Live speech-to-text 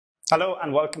Hello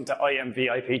and welcome to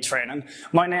VIP Training.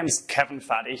 My name is Kevin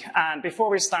Fahey, and before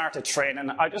we start the training,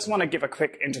 I just want to give a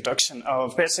quick introduction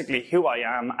of basically who I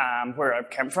am, where I've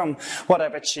come from, what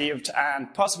I've achieved,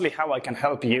 and possibly how I can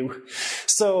help you.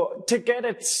 So to get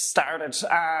it started,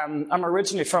 I'm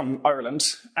originally from Ireland,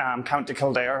 County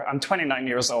Kildare. I'm 29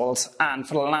 years old, and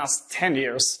for the last 10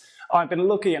 years, I've been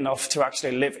lucky enough to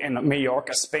actually live in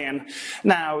Mallorca, Spain.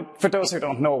 Now, for those who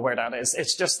don't know where that is,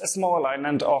 it's just a small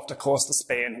island off the coast of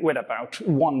Spain with about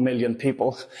 1 million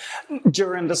people.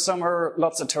 During the summer,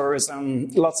 lots of tourism,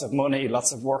 lots of money,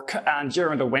 lots of work, and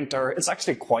during the winter, it's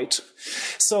actually quiet.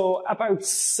 So about,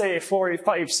 say,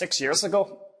 6 years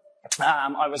ago,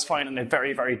 I was finding it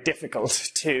very, very difficult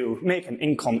to make an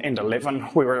income in the living.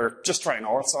 We were just trying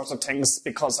all sorts of things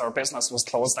because our business was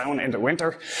closed down in the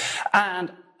winter.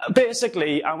 And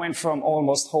basically, I went from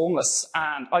almost homeless,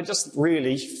 and I just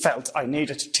really felt I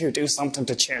needed to do something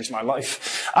to change my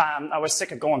life. I was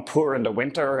sick of going poor in the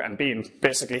winter and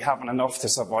basically having enough to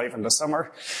survive in the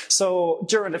summer. So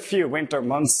during the few winter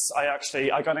months,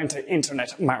 I got into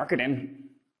internet marketing.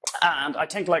 And I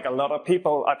think, like a lot of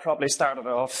people, I started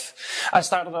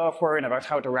off worrying about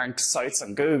how to rank sites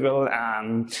on Google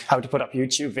and how to put up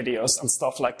YouTube videos and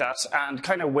stuff like that, and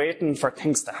kind of waiting for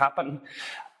things to happen.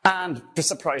 And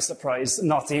surprise, surprise,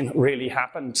 nothing really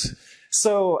happened.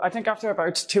 So I think after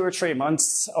about 2 or 3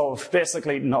 months of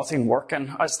basically nothing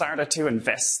working, I started to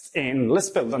invest in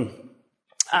list building.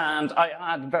 And I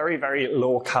had very, very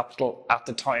low capital at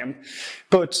the time,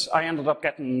 but I ended up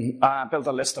built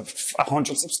a list of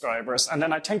 100 subscribers. And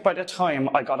then I think by the time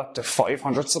I got up to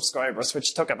 500 subscribers,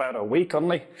 which took about a week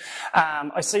only,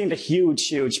 I seen the huge,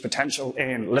 huge potential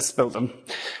in list building.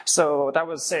 So that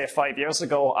was, say, 5 years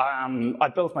ago. I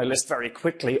built my list very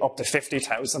quickly up to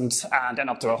 50,000 and then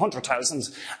up to 100,000.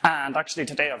 And actually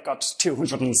today I've got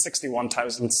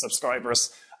 261,000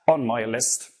 subscribers on my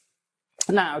list.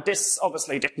 Now, this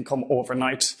obviously didn't come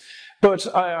overnight,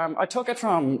 but I took it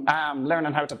from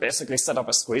learning how to basically set up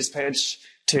a squeeze page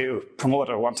to promote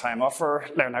a one-time offer,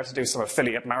 learn how to do some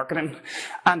affiliate marketing.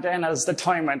 And then as the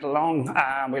time went along,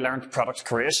 we learned product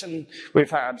creation.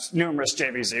 We've had numerous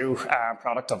JVZoo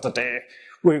product of the day.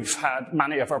 We've had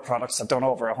many of our products have done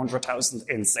over 100,000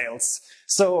 in sales.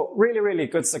 So really, really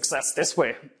good success this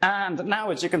way. And now,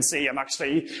 as you can see,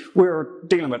 we're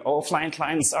dealing with offline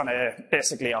clients on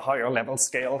basically a higher level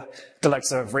scale, the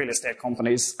likes of real estate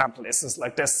companies and places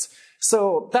like this.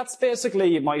 So that's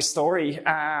basically my story.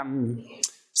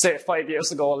 Say 5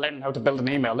 years ago, learning how to build an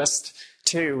email list,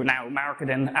 to now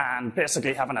marketing and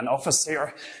basically having an office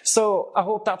here. So I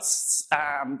hope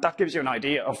that gives you an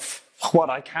idea of what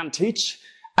I can teach.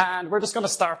 And we're just going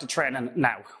to start the training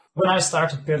now. When I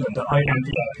started building the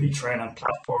VIP training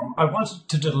platform, I wanted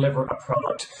to deliver a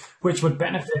product which would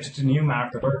benefit the new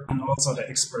marketer and also the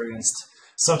experienced.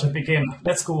 So to begin,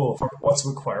 let's go over what's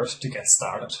required to get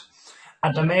started.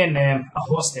 A domain name, a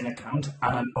hosting account,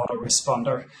 and an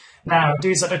autoresponder. Now,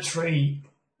 these are the three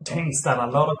things that a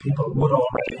lot of people would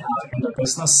already have in their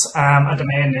business. A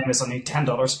domain name is only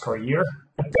 $10 per year,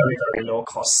 a very, very low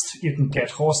cost. You can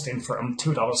get hosting from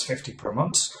 $2.50 per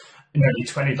month, nearly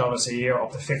 $20 a year,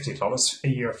 up to $50 a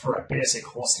year for a basic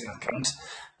hosting account.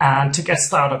 And to get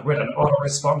started with an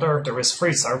autoresponder, there is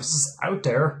free services out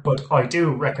there, but I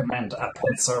do recommend a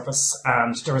paid service,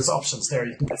 and there is options there.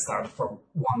 You can get started for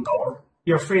 $1.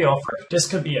 Your free offer. This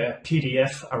could be a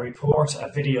PDF, a report,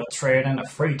 a video training, a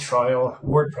free trial,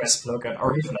 WordPress plugin,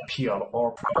 or even a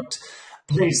PLR product.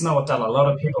 Please note that a lot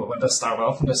of people, when they start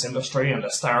off in this industry, and they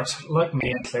start, like me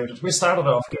included, we started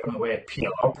off giving away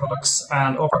PLR products,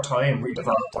 and over time we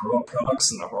developed our own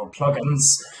products and our own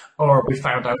plugins, or we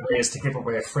found out ways to give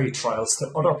away free trials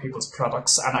to other people's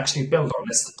products and actually build our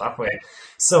list that way.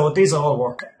 So these all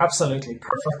work absolutely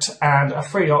perfect, and a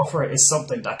free offer is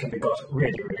something that can be got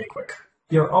really, really quick.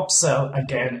 Your upsell,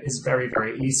 again, is very,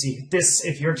 very easy. This,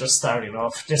 if you're just starting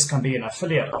off, this can be an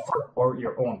affiliate offer or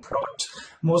your own product.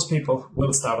 Most people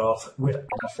will start off with an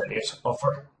affiliate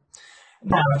offer.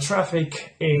 Now,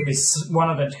 traffic is one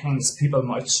of the things people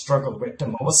might struggle with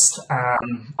the most.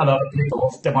 A lot of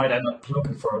people, they might end up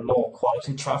looking for low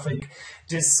quality traffic.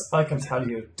 This, I can tell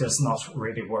you, does not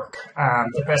really work.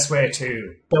 The best way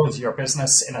to build your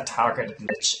business in a targeted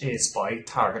niche is by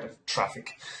targeted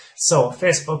traffic. So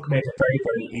Facebook made it very,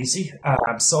 very easy.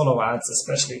 Solo ads,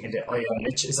 especially in the IO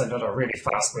niche, is another really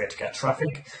fast way to get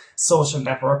traffic. Social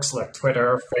networks like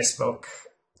Twitter, Facebook,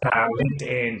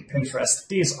 LinkedIn, Pinterest,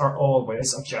 these are all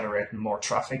ways of generating more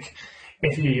traffic.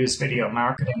 If you use video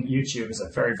marketing, YouTube is a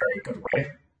very, very good way.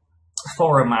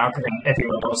 Forum marketing,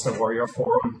 everyone knows the Warrior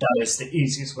Forum. That is the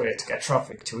easiest way to get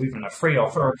traffic to even a free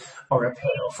offer or a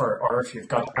paid offer, or if you've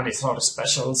got any sort of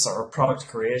specials or product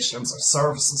creations or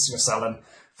services you're selling,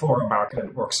 forum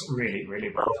marketing works really,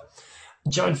 really well.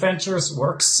 Joint ventures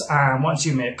works once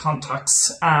you make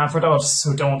contacts. For those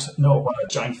who don't know what a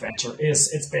joint venture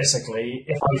is, it's basically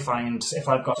if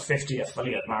I've got 50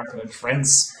 affiliate marketing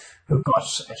friends who've got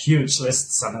huge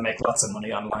lists and they make lots of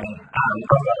money online, and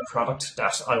I've got a product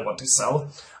that I want to sell,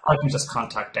 I can just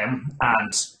contact them,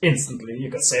 and instantly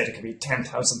you could say there could be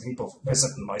 10,000 people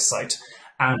visiting my site,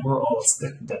 and we're all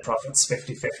split the profits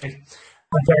 50-50.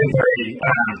 A very, very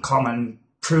common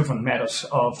proven method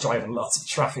of driving lots of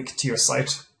traffic to your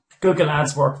site. Google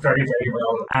ads work very, very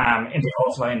well in the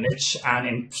offline niche and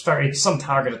in some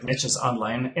targeted niches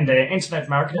online. In the internet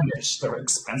marketing niche, they're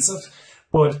expensive,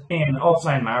 but in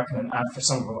offline marketing and for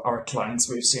some of our clients,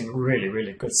 we've seen really,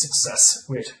 really good success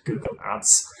with Google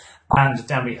ads. And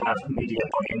then we have media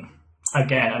buying.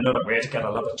 Again, another way to get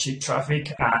a lot of cheap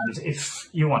traffic, and if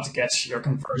you want to get your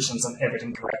conversions and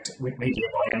everything correct with media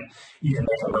buying, you can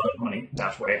make a lot of money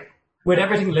that way. With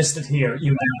everything listed here,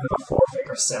 you now have a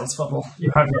four-figure sales funnel. You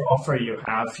have your offer, you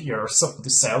have your something to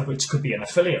sell, which could be an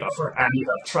affiliate offer, and you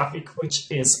have traffic,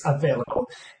 which is available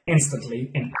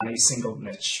instantly in any single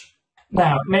niche.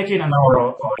 Now, making an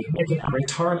ROI, making a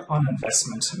return on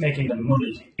investment, making the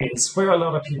money is where a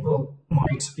lot of people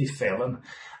might be failing.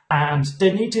 And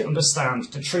they need to understand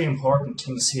the three important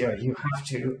things here you have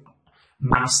to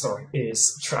master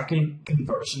is tracking,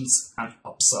 conversions, and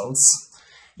upsells.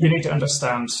 You need to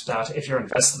understand that if you're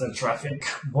invested in traffic,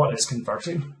 what is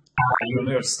converting? You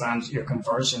understand your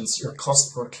conversions, your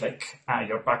cost per click,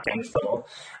 your back-end funnel,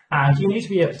 and you need to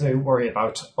be able to worry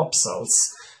about upsells.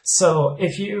 So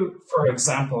if you, for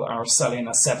example, are selling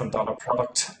a $7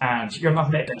 product and you're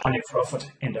not making any profit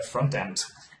in the front end,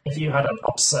 if you had an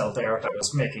upsell there that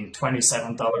was making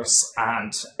 $27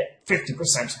 and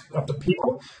 50% of the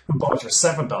people who bought your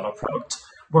 $7 product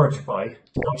were to buy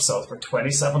the upsell for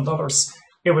 $27,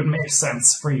 it would make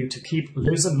sense for you to keep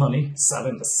losing money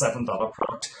selling the $7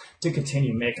 product to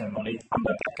continue making money on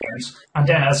the back end. And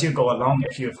then as you go along,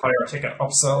 if you have higher ticket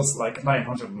upsells like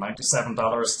 $997,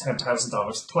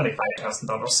 $10,000,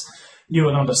 $25,000, you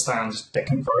will understand the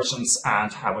conversions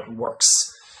and how it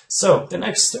works. So the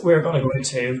next, we're going to go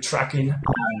into tracking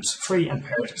and free and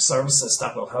paid services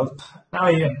that will help. Now,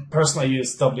 I personally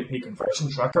use WP Conversion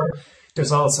Tracker.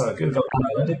 There's also Google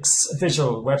Analytics.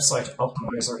 Visual Website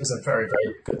Optimizer is a very,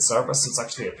 very good service. It's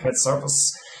actually a paid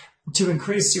service. To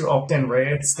increase your opt-in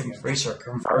rates, to increase your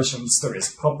conversions, there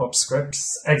is pop-up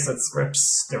scripts, exit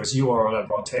scripts, there's URL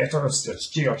rotators, there's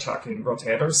geo-tracking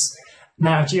rotators.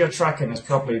 Now, geo-tracking is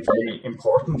probably very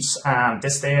important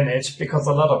this day and age because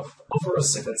a lot of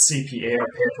offers, if it's CPA or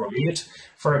pay-per-lead,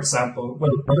 for example,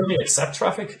 will only accept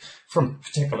traffic from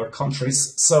particular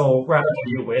countries. So rather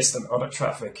than you wasting other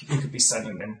traffic, you could be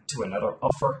sending them to another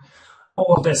offer.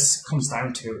 All this comes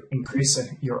down to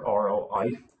increasing your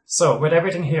ROI. So with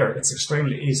everything here, it's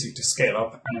extremely easy to scale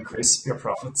up and increase your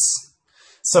profits.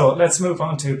 So let's move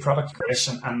on to product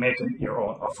creation and making your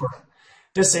own offer.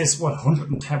 This is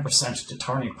 110% the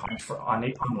turning point for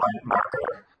any online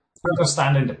marketer.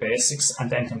 Understanding the basics and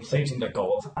then completing the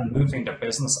goal and moving the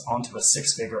business onto a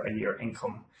six-figure a year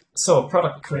income. So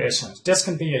product creation, this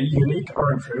can be a unique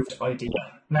or improved idea.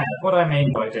 Now, what I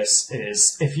mean by this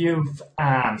is if you've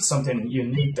something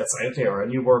unique that's out there, a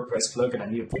new WordPress plugin, a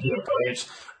new video guide,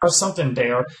 or something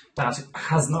there that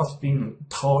has not been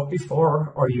taught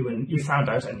before, or you found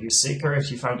out a new secret,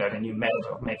 you found out a new method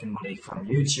of making money from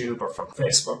YouTube or from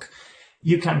Facebook,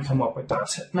 you can come up with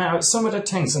that. Now, some of the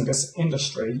things in this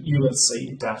industry, you will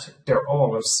see that they're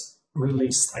always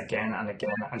released again and again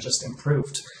and just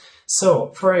improved.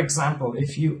 So, for example,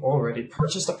 if you already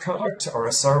purchased a product or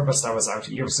a service that was out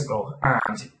years ago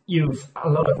and you've a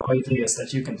lot of ideas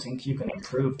that you can think you can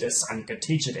improve this and you can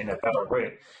teach it in a better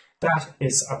way, that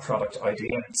is a product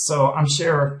idea. So I'm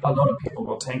sure a lot of people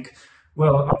will think,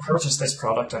 well, I purchased this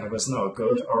product and it was no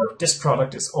good, or this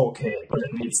product is okay, but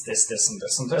it needs this, this, and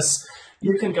this, and this.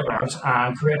 You can go out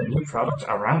and create a new product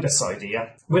around this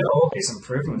idea with all these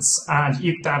improvements, and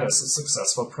that is a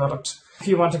successful product. If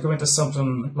you want to go into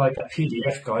something like a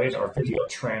PDF guide or video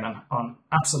training on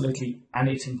absolutely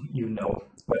anything you know,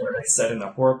 whether it's setting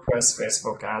up WordPress,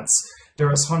 Facebook ads,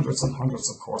 there is hundreds and hundreds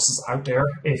of courses out there.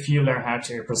 If you learn how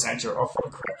to present your offer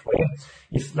the correct way,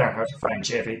 you learn how to find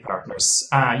JV partners,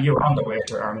 you're on the way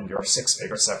to earning your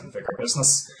six-figure, seven-figure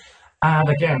business. And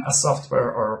again, a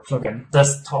software or a plugin.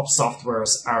 Desktop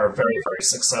softwares are very, very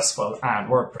successful, and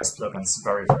WordPress plugins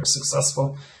very, very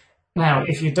successful. Now,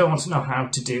 if you don't know how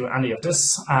to do any of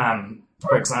this,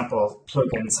 For example,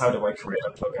 plugins, how do I create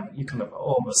a plugin? You can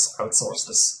always outsource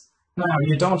this. Now,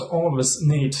 you don't always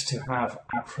need to have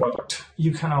a product.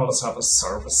 You can always have a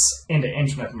service. In the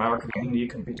internet marketing, you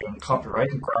can be doing copyright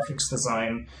and graphics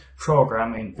design,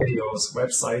 programming, videos,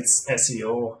 websites,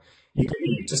 SEO. You could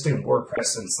be just doing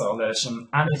WordPress installation.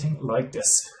 Anything like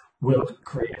this will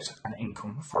create an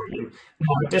income for you.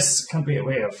 Now, this can be a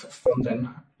way of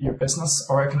funding your business,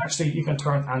 or you can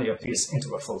turn any of these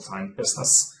into a full-time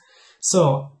business.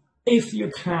 So if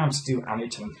you can't do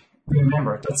anything,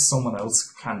 remember that someone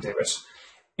else can do it.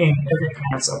 In every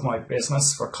part of my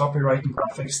business for copyright and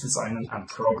graphics design and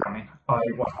programming, I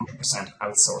 100%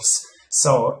 outsource.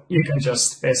 So you can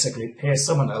just basically pay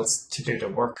someone else to do the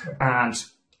work, and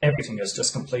everything is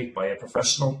just complete by a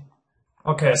professional.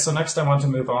 Okay, so next I want to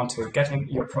move on to getting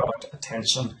your product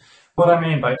attention. What I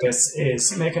mean by this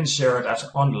is making sure that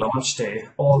on launch day,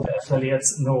 all the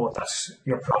affiliates know that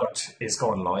your product is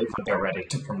going live and they're ready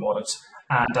to promote it,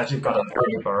 and that you've got an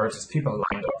early bird, people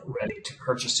lined up ready to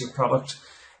purchase your product.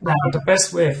 Now, the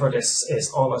best way for this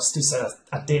is always to set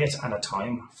a date and a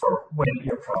time for when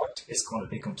your product is going to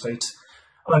be complete.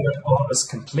 I would always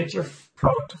complete your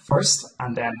product first,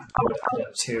 and then I would add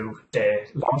it to the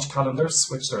launch calendars,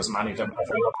 which there's many of them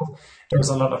available. There's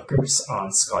a lot of groups on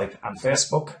Skype and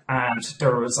Facebook, and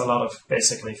there is a lot of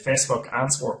basically Facebook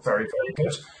ads work very, very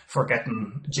good for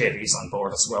getting JVs on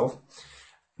board as well.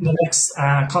 The next,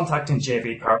 contacting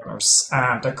JV partners,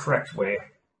 the correct way.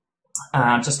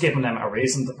 Just giving them a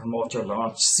reason to promote your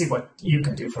launch, see what you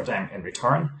can do for them in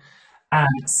return, and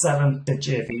selling the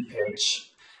JV page.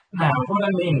 Now, what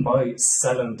I mean by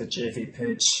selling the JV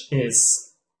page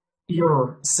is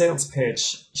your sales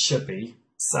page should be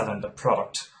selling the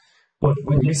product. But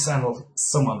when you send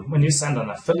an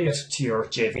affiliate to your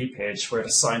JV page where to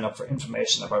sign up for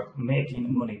information about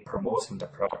making money promoting the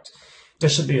product, there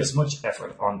should be as much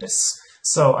effort on this.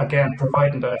 So again,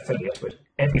 providing the affiliate with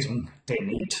everything they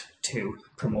need to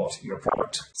promote your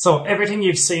product. So everything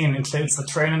you've seen includes the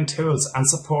training tools and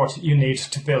support you need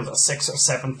to build a 6 or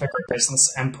 7 figure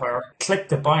business empire. Click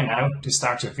the buy now to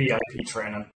start your VIP training.